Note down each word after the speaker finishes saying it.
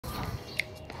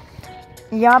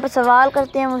यहाँ पे सवाल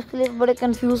करते हैं मुझे बड़े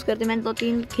कंफ्यूज करते हैं। मैंने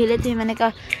 2-3 खेले थे, मैंने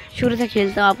कहा शुरू से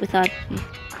खेलता हूँ आपके साथ।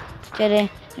 चले,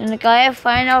 इन्होंने कहा है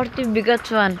find out the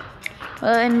biggest one.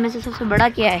 इनमें से सबसे बड़ा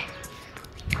क्या है?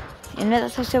 इनमें से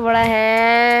सबसे बड़ा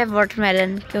है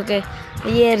वाटरमेलन, क्योंकि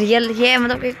ये रियल ये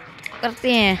मतलब कि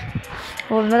करते हैं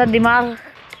वो, मतलब दिमाग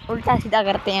उल्टा सीधा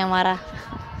करते हैं हमारा,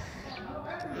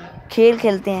 खेल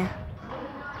खेलते हैं।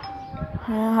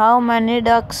 How many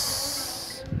ducks?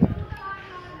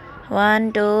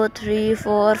 1 2 3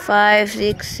 4 5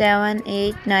 6 7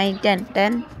 8 9 10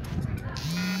 10।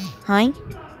 हाँ,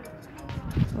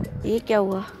 ये क्या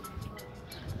हुआ?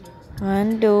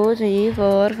 1 2 3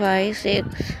 4 5 6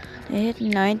 8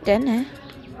 9 10 है।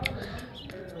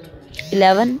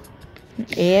 11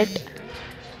 8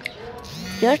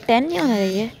 यार 10 नहीं होना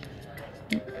चाहिए।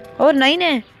 और 9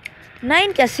 है।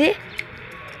 9 कैसे?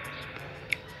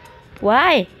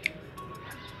 वाई?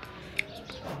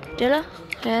 चलो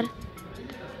खैर,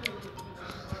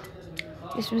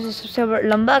 इसमें से सबसे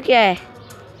लंबा क्या है?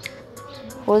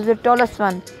 Who's the tallest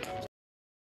one?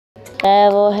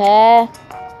 वो है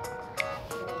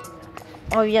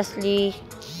obviously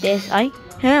this I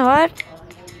है what?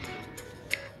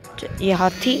 ये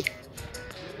हाथी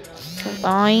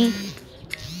आई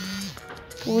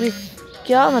पूरी,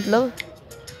 क्या मतलब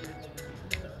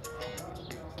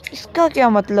इसका क्या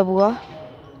मतलब हुआ?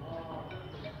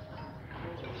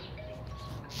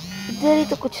 इधर ही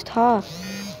तो कुछ था,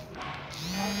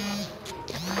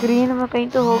 स्क्रीन में कहीं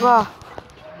तो होगा।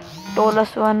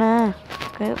 टॉलेस्ट वन है,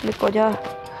 कहीं क्लिक हो जा।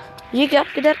 ये क्या,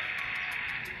 किधर?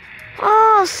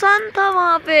 सन था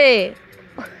वहां पे।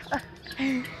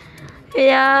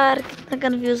 यार कितना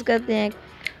कंफ्यूज करते हैं।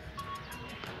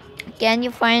 Can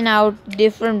you find out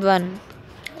different one?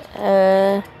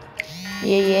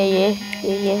 ये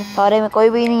सारे में कोई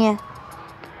भी नहीं है।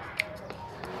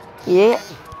 ये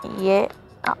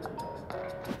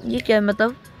क्या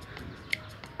मतलब?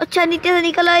 अच्छा नीचे से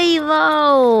निकल आई,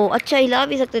 वाह। अच्छा हिला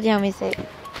भी सकते थे हम इसे,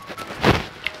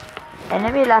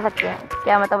 इन्हें भी हिला सकते हैं।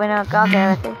 क्या मतलब इन्हें क्या कह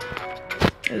रहे थे?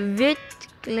 विच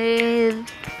क्ले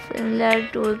सिमिलर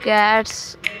टू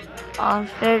कैट्स और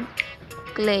रेड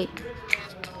क्ले।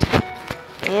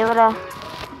 ये वाला,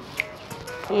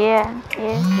 ये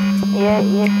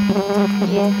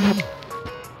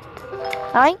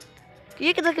आई,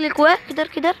 ये किधर क्लिक हुआ है? किधर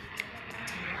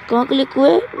कहाँ क्लिक हुआ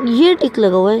है? ये टिक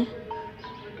लगा हुआ है।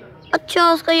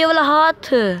 अच्छा उसका ये वाला हाथ,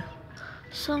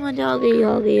 समझ आ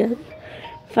गई।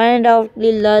 Find out the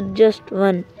largest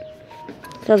one.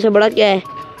 सबसे बड़ा क्या है?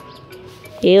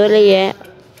 ये वाला ही है।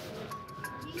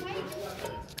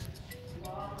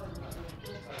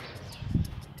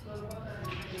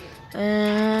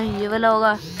 ये वाला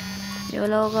होगा।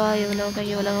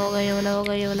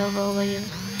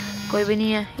 कोई भी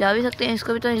नहीं है। हिला भी सकते हैं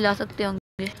इसको, भी तो हिला सकते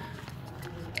होंगे।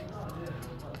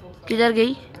 किधर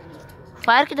गई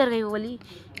फायर? किधर गई वो वाली?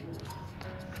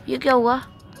 ये क्या हुआ?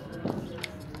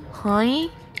 हाँ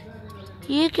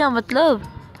ये क्या मतलब?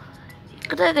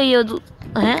 किधर गई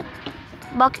है?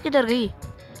 बाकी किधर गई?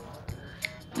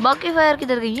 बाकी फायर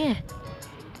किधर गई है?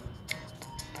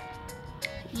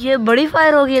 ये बड़ी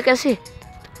फायर होगी है कैसे?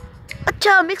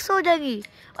 अच्छा मिक्स हो जाएगी।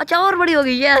 अच्छा और बड़ी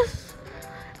होगी। यस,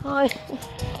 बड़ा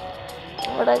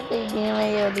गेम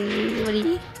है ये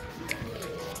बड़ी।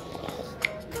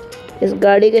 इस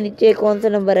गाड़ी के नीचे कौन सा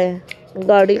नंबर है?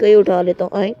 गाड़ी का ही उठा लेता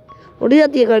हूँ। आई उड़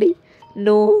जाती है गाड़ी?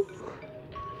 नो,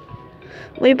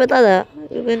 मुझे पता था,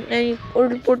 नहीं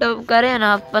उल्ट पुट करे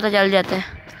ना पता चल जाता है।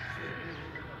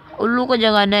 उल्लू को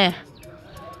जगाना है।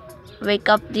 Wake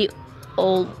up the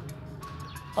oh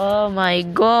my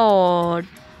God,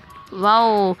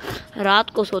 wow. रात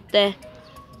को सोता है,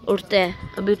 उठता है।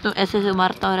 अभी तो ऐसे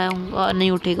मारता रहूँगा,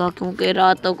 नहीं उठेगा क्योंकि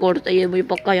रात को उठता है, ये मुझे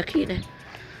पक्का यकीन है।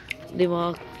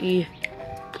 दिमाग की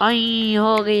आई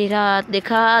हो गई रात।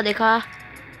 देखा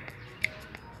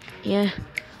ये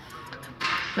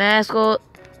मैं इसको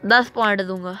 10 पॉइंट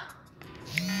दूंगा।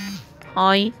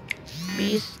 आई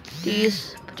 20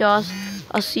 30 50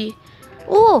 80।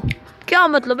 ओह क्या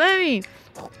मतलब है?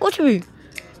 कुछ भी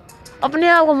अपने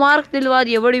आप को मार्क दिलवा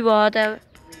दिया, बड़ी बात है।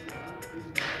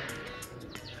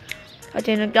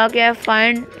 अच्छा इन्हें क्या है?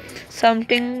 Find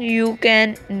something you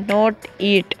can not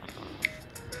eat.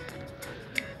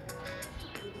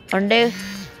 अंडे,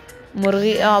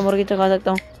 मुर्गी। मुर्गी तो खा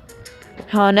सकता हूँ।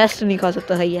 हाँ नेस्ट नहीं खा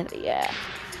सकता। सही है।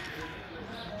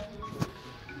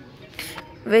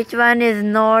 Which one is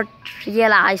not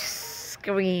real ice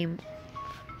cream?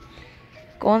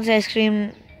 कौन सा आइसक्रीम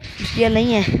रियल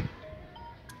नहीं है?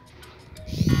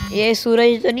 ये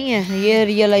सूरज तो नहीं है, ये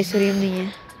रियल आइसक्रीम नहीं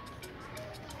है।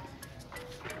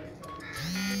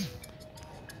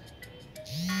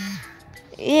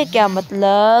 ये क्या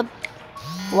मतलब?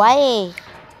 वाई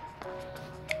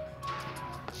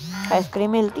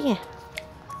आइसक्रीम मिलती है।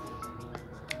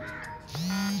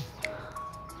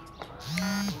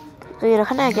 तो ये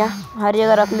रखना है क्या? हर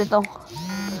जगह रख लेता हूँ,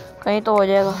 कहीं तो हो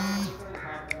जाएगा।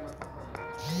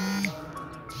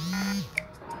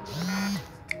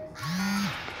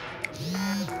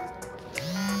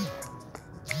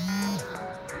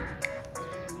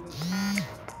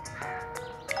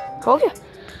 हो गया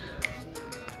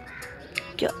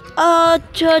क्या?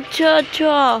 अच्छा अच्छा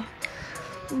अच्छा,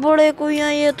 बड़े कोई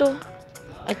यहाँ ये तो।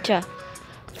 अच्छा,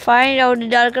 find out the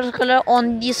darker colour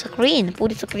on the screen.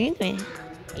 पूरी स्क्रीन में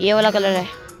ये वाला कलर है,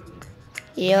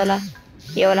 ये वाला,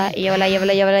 ये वाला, ये वाला, ये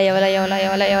वाला, ये वाला, ये वाला, ये वाला, ये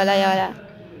वाला, ये वाला, ये वाला।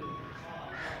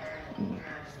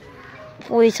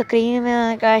 पूरी स्क्रीन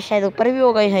में का शायद ऊपर भी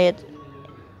होगा शायद।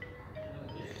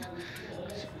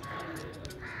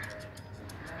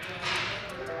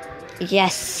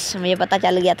 यस, मुझे पता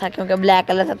चल गया था क्योंकि ब्लैक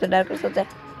कलर सबसे डार्क होता है।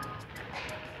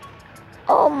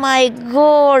 ओह माय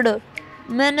गॉड,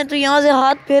 मैंने तो यहाँ से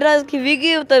हाथ फेरा, इसकी विग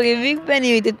ही उतर गई। विग पहनी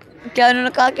हुई थी। क्या उन्होंने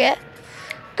कहा? क्या?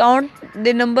 Count the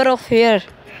number of hair.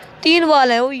 3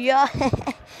 बाल है। ओ यार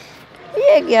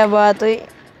ये क्या बात हुई?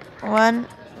 1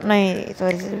 नहीं,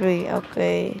 सॉरी 3।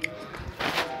 ओके,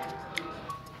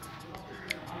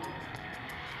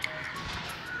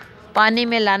 पानी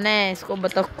में लाना है इसको,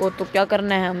 बतख को। तो क्या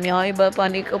करना है? हम यहाँ ही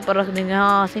पानी के ऊपर रख देंगे।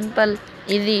 हाँ, सिंपल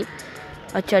इजी।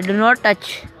 अच्छा, डू नॉट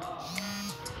टच।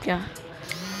 क्या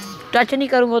टच नहीं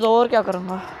करूँगा तो और क्या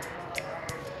करूँगा?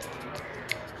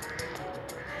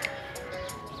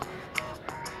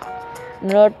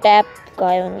 नॉट टैप का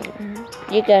है।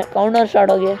 ये क्या? काउंटर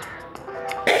स्टार्ट हो गया।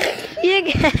 ये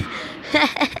क्या?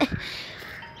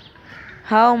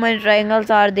 How many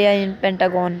triangles are there in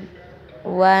pentagon?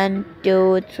 1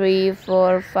 2 3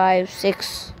 4 5 6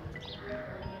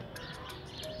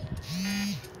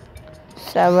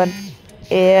 7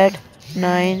 8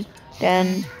 9 10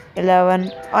 11।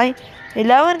 आई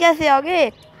 11 कैसे आ गए?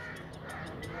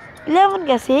 11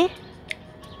 कैसे?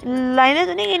 लाइनें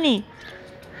तो नहीं गिनी।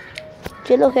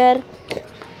 चलो खैर,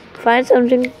 फाइंड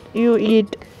समथिंग यू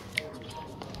ईट।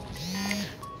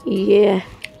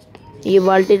 ये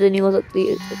बाल्टी तो नहीं हो सकती,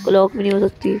 क्लॉक भी नहीं हो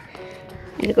सकती।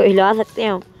 इनको हिला सकते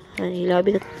हैं हम? हाँ, हिला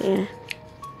भी सकते हैं।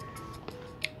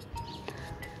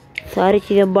 सारी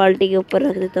चीज़ें बाल्टी के ऊपर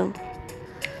रख देता हूँ।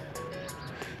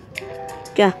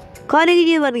 क्या खाने की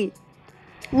चीज़ बन गई?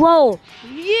 वाओ,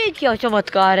 ये क्या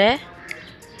चमत्कार है।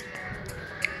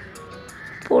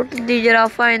 Put the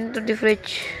जिराफा into the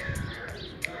fridge.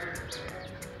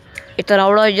 इतना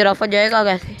बड़ा जिराफा जाएगा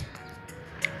कैसे?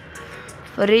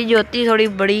 फ्रिज होती थोड़ी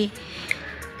बड़ी।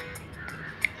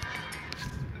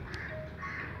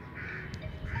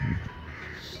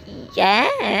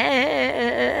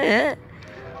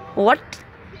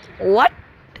 व्हाट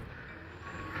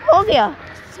हो गया?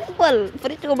 सिंपल,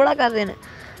 फ्रिज को बड़ा कर देना।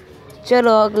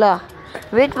 चलो अगला,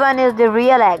 which one is the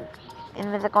real egg?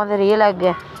 इनमें से कौन सा रियल एग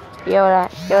है? ये वाला,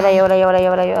 ये वाला, ये वाला, ये वाला, ये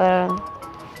वाला, ये वाला।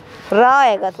 रहा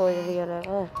आएगा तो रियल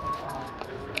एग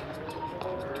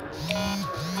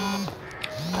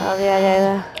आगे आ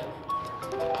जाएगा।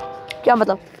 क्या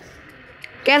मतलब?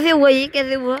 कैसे हुआ? ये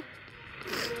कैसे हुआ?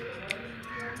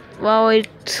 Wow,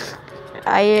 it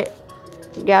I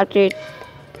get it.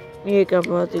 ये क्या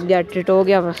बात है? गेट इट हो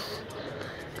गया बस।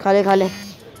 खा ले खा ले।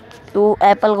 तू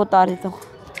एप्पल को उतार देता हूँ।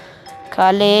 खा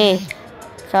ले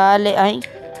खा ले। आई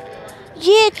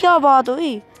ये क्या बात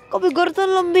हुई? कभी गर्दन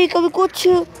लंबी, कभी कुछ,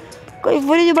 कभी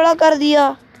फ्रिज बड़ा कर दिया।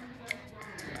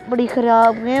 बड़ी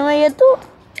खराब गेम है ये तो।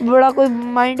 बड़ा कोई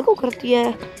माइंड को करती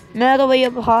है। मैं तो भैया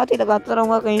हाथ ही लगाता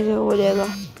रहूँगा, कहीं से हो जाएगा।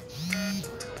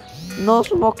 नो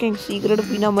स्मोकिंग, सिगरेट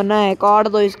पीना मना है। काट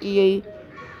दो इसकी यही।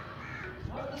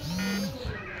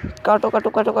 काटो काटो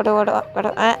काटो काटो काटो काटो।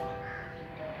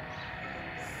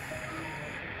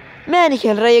 मैं नहीं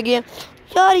खेल रहा ये गेम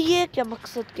यार। ये क्या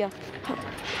मकसद? क्या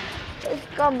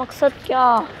इसका मकसद? क्या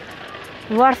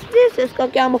व्हाट्स दिस? इसका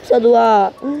क्या मकसद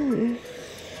हुआ?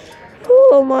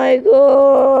 Oh my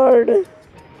God.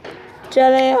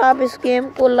 चलें, आप इस गेम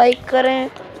को लाइक करें,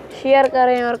 शेयर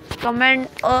करें और कमेंट,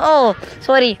 ओह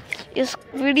सॉरी, इस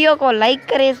वीडियो को लाइक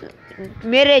करें,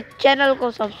 मेरे चैनल को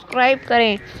सब्सक्राइब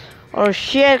करें और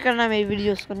शेयर करना मेरी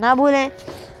वीडियोस को ना भूलें।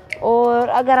 और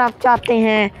अगर आप चाहते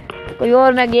हैं कोई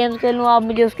और मैं गेम खेलूँ, आप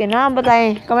मुझे उसके नाम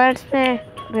बताएं कमेंट्स में,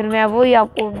 फिर मैं वही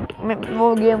आपको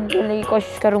वो गेम खेलने की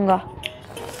कोशिश करूँगा।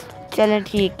 चलें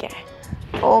ठीक है,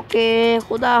 ओके,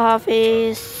 खुदा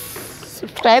हाफिज़।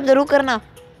 सब्सक्राइब ज़रूर करना।